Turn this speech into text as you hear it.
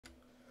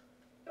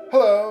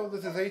Hello,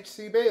 this is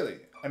HC Bailey,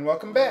 and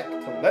welcome back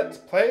to Let's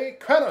Play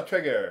Chrono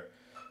Trigger.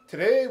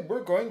 Today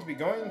we're going to be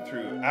going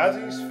through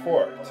Ozzie's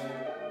fort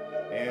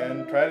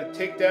and try to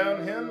take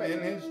down him and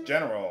his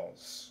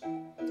generals.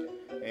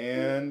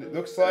 And it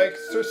looks like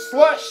Sir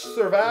Slush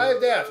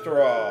survived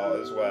after all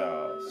as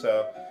well.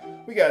 So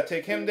we gotta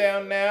take him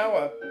down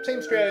now.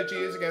 Same strategy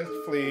as against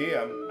Flea.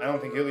 I don't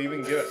think he'll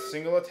even get a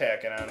single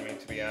attack in on me,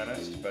 to be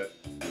honest, but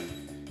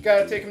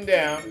gotta take him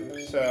down.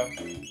 So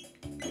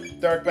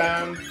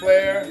Darkbound,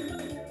 Flare,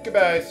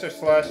 goodbye, Sir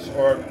Slush,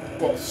 or,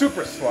 well,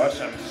 Super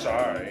Slush, I'm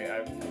sorry.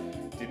 I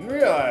didn't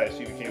realize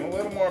you became a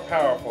little more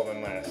powerful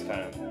than last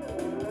time.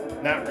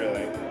 Not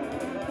really.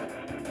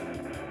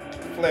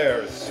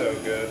 Flare is so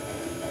good.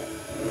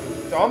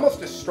 It's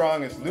almost as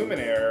strong as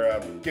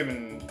Luminaire,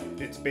 given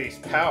its base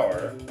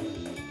power.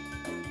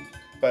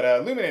 But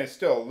Luminaire is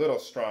still a little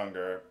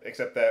stronger,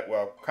 except that,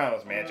 well,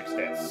 Chrono's magic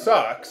stat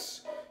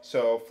sucks,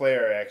 so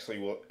Flare actually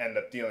will end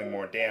up dealing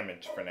more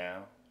damage for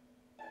now.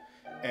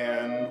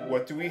 And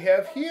what do we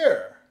have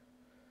here?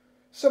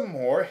 Some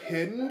more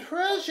hidden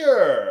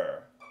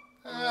treasure!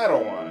 I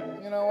don't want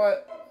it. You know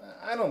what?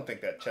 I don't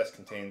think that chest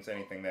contains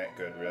anything that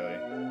good, really.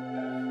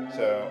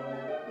 So,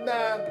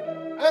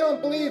 nah, I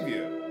don't believe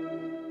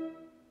you.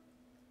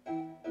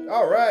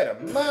 Alright, a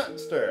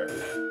monster!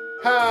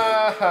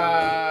 Ha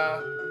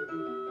ha!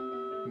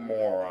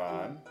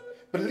 Moron.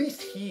 But at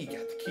least he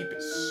got to keep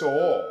his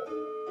soul.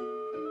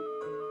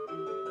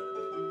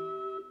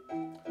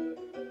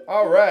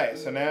 Alright,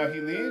 so now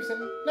he leaves, and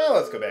now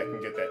let's go back and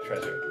get that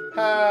treasure.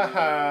 Ha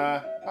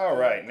ha!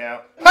 Alright,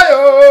 now,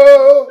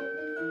 hi-oh!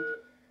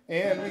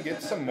 And we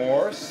get some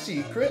more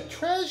secret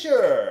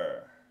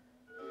treasure!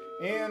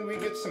 And we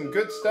get some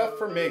good stuff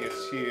for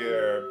Magus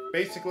here.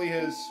 Basically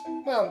his,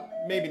 well,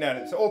 maybe not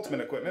his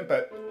ultimate equipment,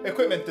 but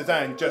equipment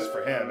designed just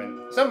for him,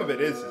 and some of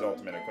it is his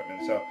ultimate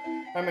equipment, so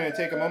I'm going to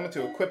take a moment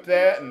to equip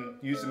that and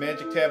use the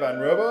magic tab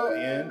on Robo,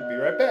 and be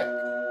right back.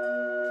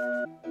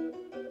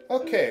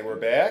 Okay, we're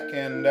back,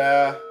 and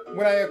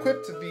when I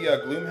equipped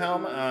the Gloom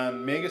Helm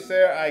on Magus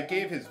there, I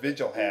gave his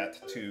Vigil Hat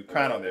to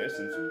Chrono there,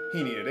 since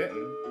he needed it,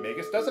 and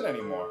Magus doesn't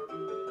anymore.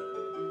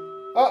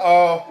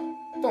 Uh-oh!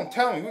 Don't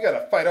tell me we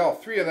gotta fight all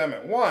three of them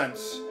at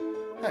once!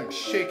 I'm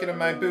shaking in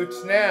my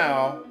boots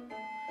now,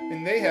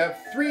 and they have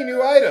 3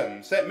 new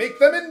items that make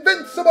them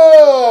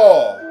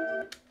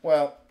invincible!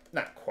 Well,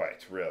 not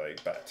quite, really,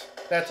 but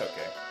that's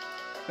okay.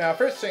 Now,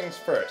 first things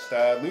first,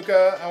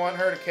 Luca, I want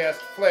her to cast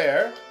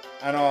Flare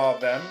on all of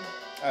them.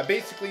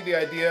 Basically, the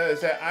idea is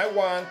that I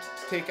want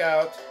to take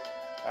out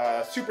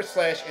Super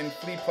Slash and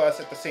Flea Plus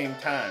at the same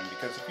time,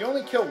 because if you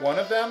only kill one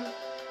of them,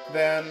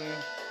 then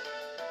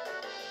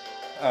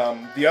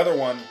the other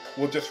one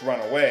will just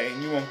run away,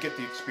 and you won't get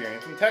the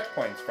experience and tech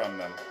points from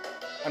them.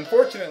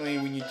 Unfortunately,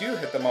 when you do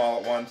hit them all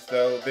at once,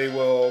 though, they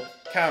will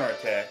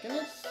counterattack, and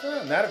it's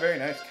not a very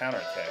nice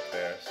counterattack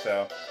there.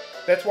 So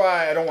that's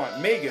why I don't want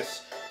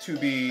Magus to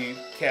be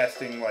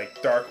casting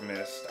like Dark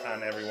Mist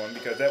on everyone,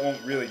 because that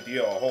won't really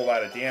deal a whole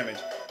lot of damage,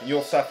 and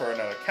you'll suffer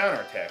another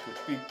counterattack, which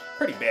would be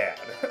pretty bad.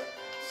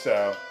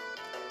 So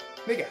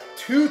they got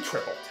 2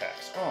 triple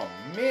attacks. Oh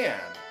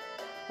man,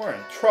 we're in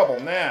trouble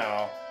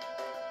now.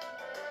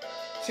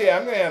 So yeah,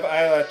 I'm gonna have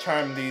Isla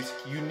charm these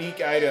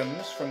unique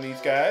items from these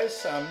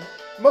guys.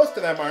 Most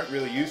of them aren't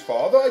really useful,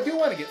 although I do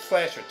want to get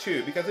Slasher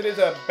too, because it is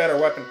a better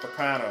weapon for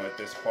Chrono at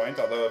this point,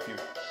 although if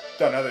you've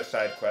done other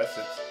side quests,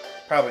 it's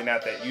probably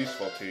not that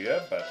useful to you,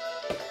 but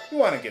you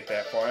want to get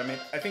that for him.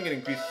 I think it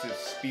increases his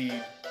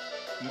speed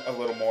a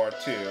little more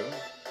too,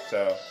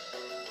 so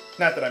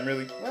not that I'm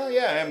really, well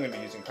yeah, I am going to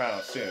be using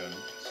Chrono soon,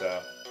 so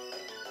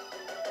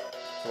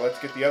let's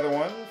get the other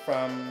one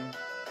from,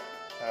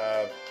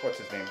 what's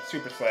his name,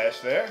 Super Slash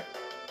there.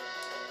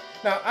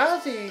 Now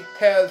Ozzie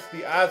has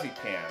the Ozzie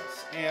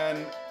Pants,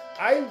 and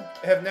I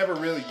have never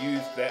really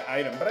used that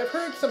item, but I've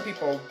heard some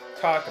people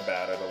talk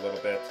about it a little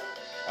bit.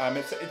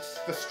 It's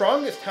the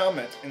strongest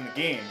helmet in the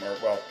game, or,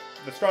 well,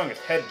 the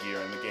strongest headgear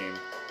in the game.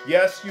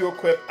 Yes, you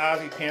equip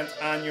Ozzie Pants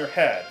on your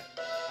head.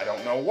 I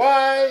don't know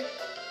why.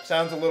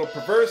 Sounds a little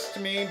perverse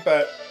to me,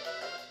 but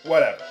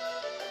whatever.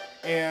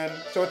 And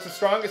so it's the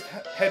strongest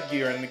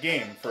headgear in the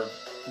game for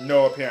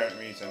no apparent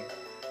reason.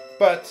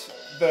 But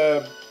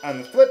on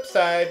the flip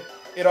side,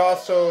 it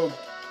also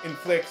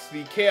inflicts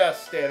the Chaos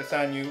status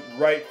on you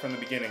right from the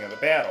beginning of the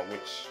battle,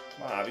 which,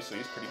 well, obviously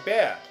is pretty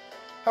bad.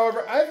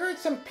 However, I've heard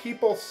some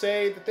people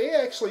say that they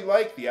actually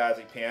like the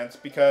Ozzie Pants,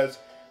 because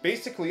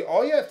basically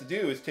all you have to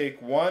do is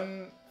take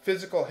one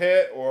physical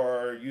hit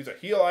or use a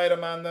heal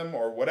item on them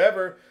or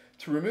whatever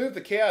to remove the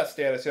Chaos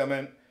status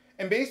element,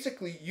 and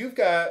basically you've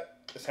got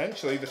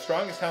essentially the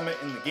strongest helmet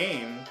in the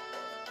game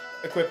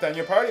equipped on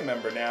your party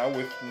member now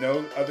with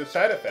no other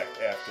side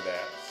effect after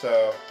that.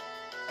 So,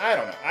 I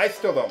don't know. I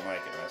still don't like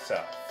it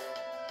myself.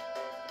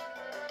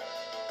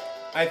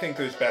 I think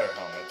there's better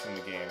helmets in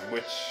the game,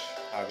 which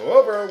I'll go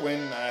over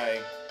when I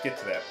get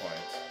to that point.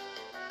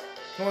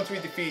 And once we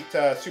defeat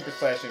Super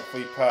Slash and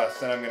Flea Plus,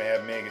 then I'm going to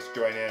have Magus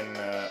join in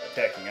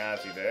attacking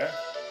Ozzie there.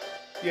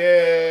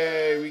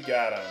 Yay, we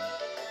got him.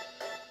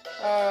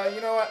 You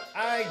know what?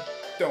 I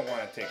don't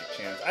want to take a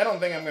chance. I don't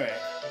think I'm going to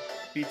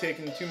be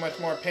taking too much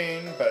more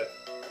pain, but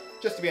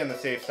just to be on the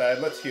safe side,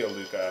 let's heal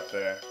Luca up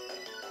there.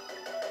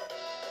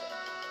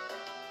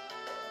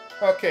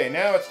 Okay,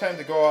 now it's time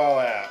to go all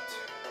out.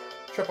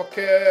 Triple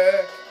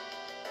kick.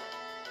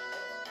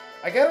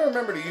 I gotta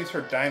remember to use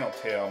her Dino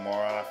Tail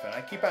more often.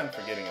 I keep on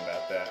forgetting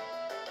about that.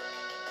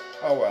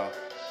 Oh well.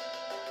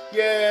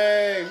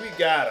 Yay! We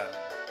got him.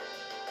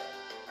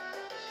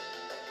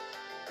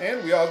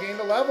 And we all gained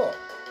a level.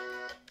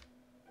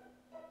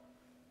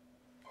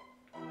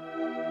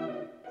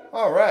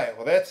 Alright,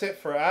 well that's it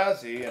for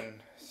Ozzie and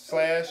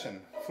Slash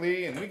and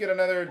Flea, and we get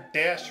another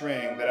dash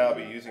ring that I'll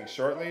be using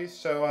shortly,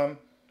 so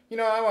you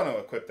know, I want to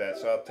equip that,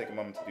 so I'll take a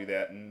moment to do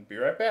that and be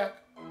right back.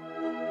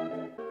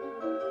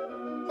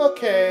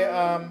 Okay,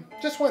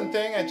 just one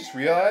thing I just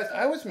realized.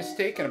 I was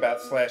mistaken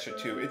about Slasher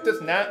 2. It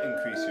does not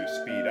increase your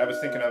speed. I was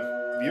thinking of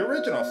the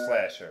original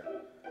Slasher.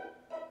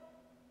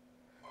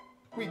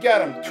 We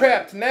got him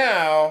trapped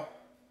now.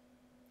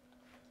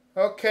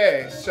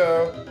 Okay,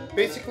 so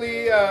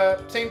basically,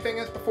 same thing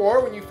as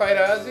before. When you fight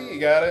Ozzie, you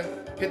gotta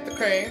hit the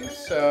cranes,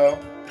 so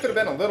could have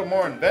been a little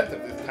more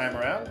inventive this time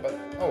around, but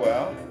oh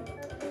well.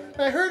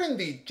 I heard in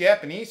the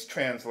Japanese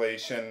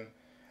translation,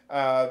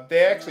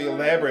 they actually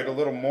elaborate a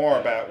little more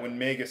about when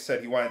Magus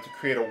said he wanted to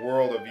create a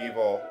world of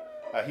evil.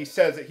 He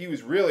says that he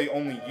was really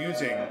only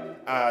using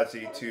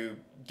Ozzie to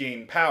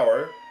gain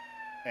power,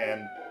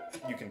 and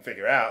you can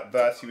figure out,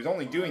 thus he was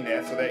only doing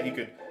that so that he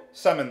could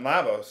summon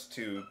Lavos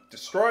to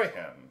destroy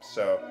him.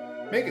 So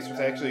Magus was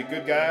actually a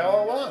good guy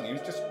all along. He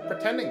was just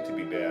pretending to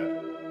be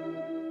bad.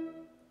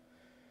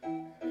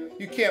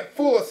 You can't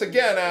fool us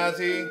again,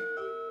 Ozzie.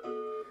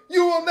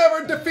 You will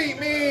never defeat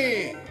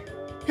me!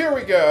 Here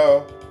we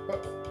go.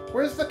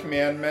 Where's the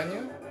command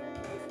menu?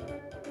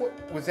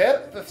 What, was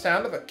that the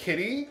sound of a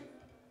kitty?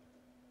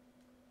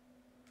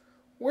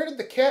 Where did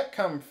the cat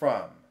come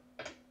from?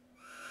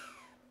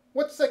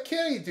 What's the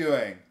kitty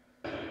doing?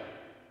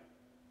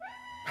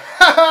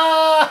 Ha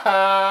ha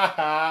ha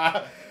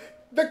ha!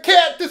 The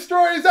cat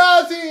destroys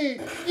Ozzie!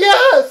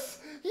 Yes!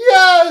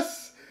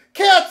 Yes!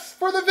 Cats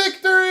for the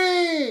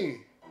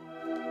victory!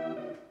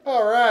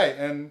 Alright,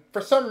 and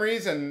for some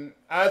reason,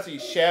 Ozzie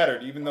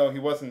shattered even though he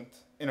wasn't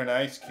in an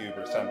ice cube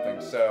or something,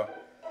 so...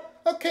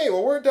 Okay,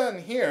 well we're done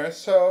here,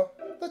 so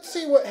let's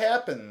see what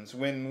happens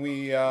when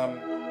we,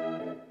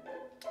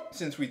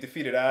 since we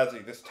defeated Ozzie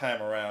this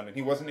time around and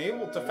he wasn't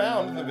able to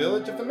found the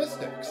Village of the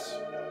Mystics.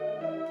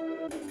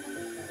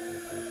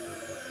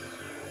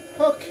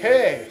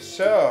 Okay,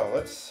 so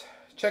let's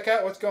check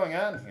out what's going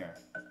on here.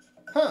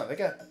 Huh, they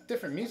got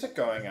different music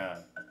going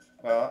on.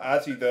 Well,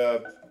 Ozzie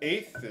the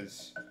 8th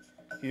is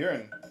here,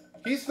 and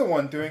he's the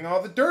one doing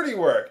all the dirty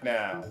work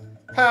now.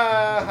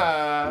 Ha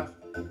ha!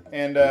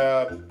 And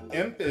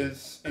Imp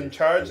is in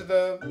charge of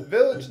the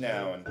village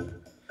now, and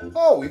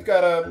oh, we've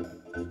got a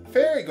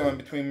ferry going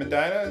between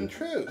Medina and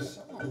Truce.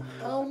 Oh,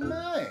 how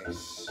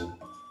nice!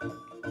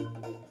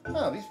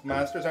 Oh, these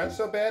monsters aren't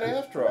so bad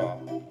after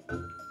all.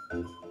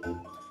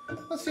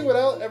 Let's see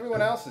what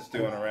everyone else is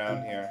doing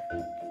around here.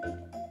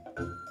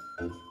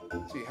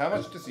 Let's see, how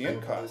much does the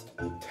inn cost?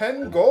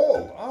 10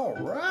 gold!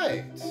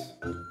 Alright!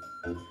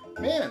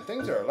 Man,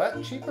 things are a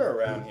lot cheaper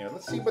around here.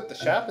 Let's see what the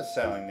shop is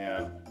selling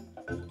now.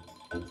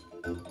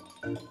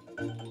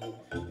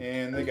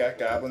 And they got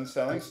goblins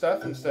selling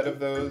stuff instead of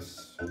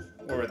those,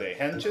 what were they,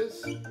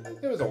 henches?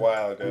 It was a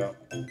while ago.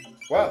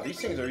 Wow, these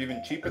things are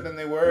even cheaper than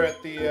they were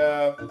at the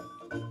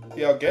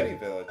Algeti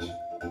village.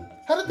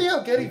 How did the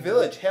Algeti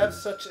village have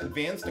such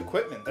advanced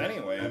equipment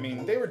anyway? I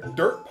mean, they were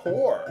dirt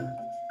poor.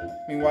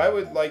 I mean, why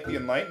would, like, the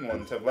Enlightened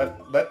ones have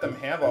let them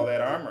have all that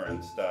armor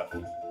and stuff?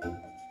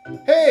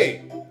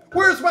 Hey!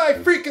 Where's my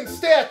freaking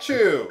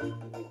statue?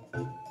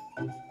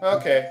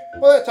 Okay,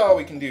 well that's all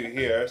we can do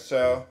here,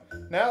 so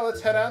now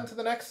let's head on to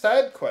the next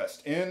side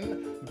quest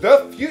in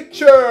the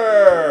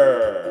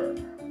future!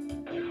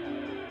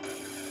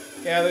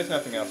 Yeah, there's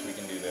nothing else we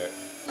can do there,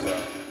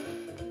 so...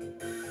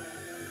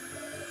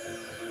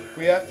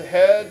 We have to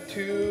head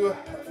to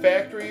a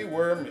factory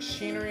where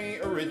machinery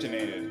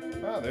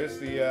originated. Oh, there's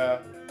the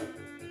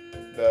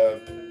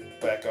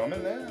Black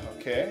Omen there,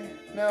 okay.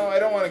 No, I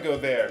don't want to go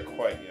there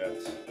quite yet.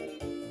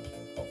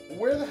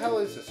 Where the hell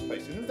is this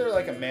place? Isn't there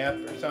like a map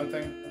or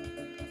something?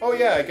 Oh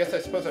yeah, I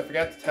suppose I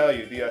forgot to tell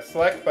you. The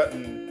select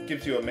button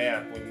gives you a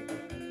map.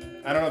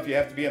 I don't know if you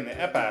have to be in the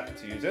epoch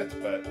to use it,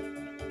 but...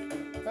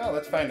 Well,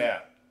 let's find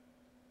out.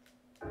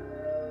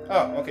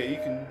 Oh, okay, you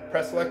can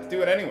press select to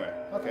do it anywhere.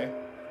 Okay.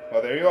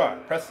 Well, there you are.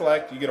 Press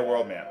select, you get a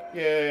world map.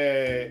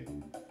 Yay!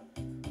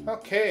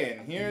 Okay,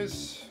 and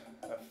here's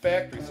a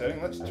factory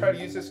setting. Let's try to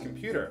use this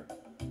computer.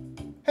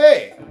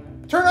 Hey!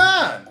 Turn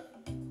on!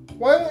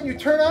 Why won't you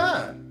turn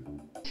on?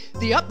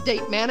 The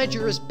update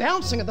manager is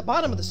bouncing at the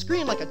bottom of the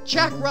screen like a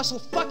Jack Russell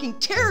fucking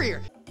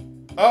terrier.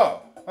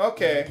 Oh,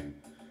 okay.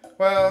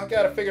 Well,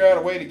 gotta figure out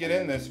a way to get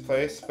in this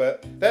place,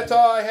 but that's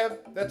all I have.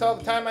 That's all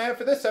the time I have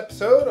for this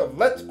episode of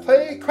Let's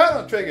Play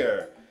Chrono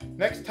Trigger.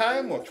 Next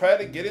time, we'll try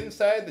to get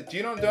inside the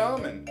Genome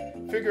Dome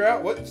and figure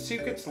out what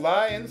secrets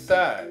lie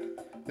inside.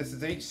 This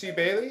is H.C.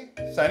 Bailey,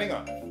 signing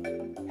off.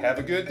 Have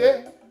a good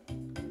day.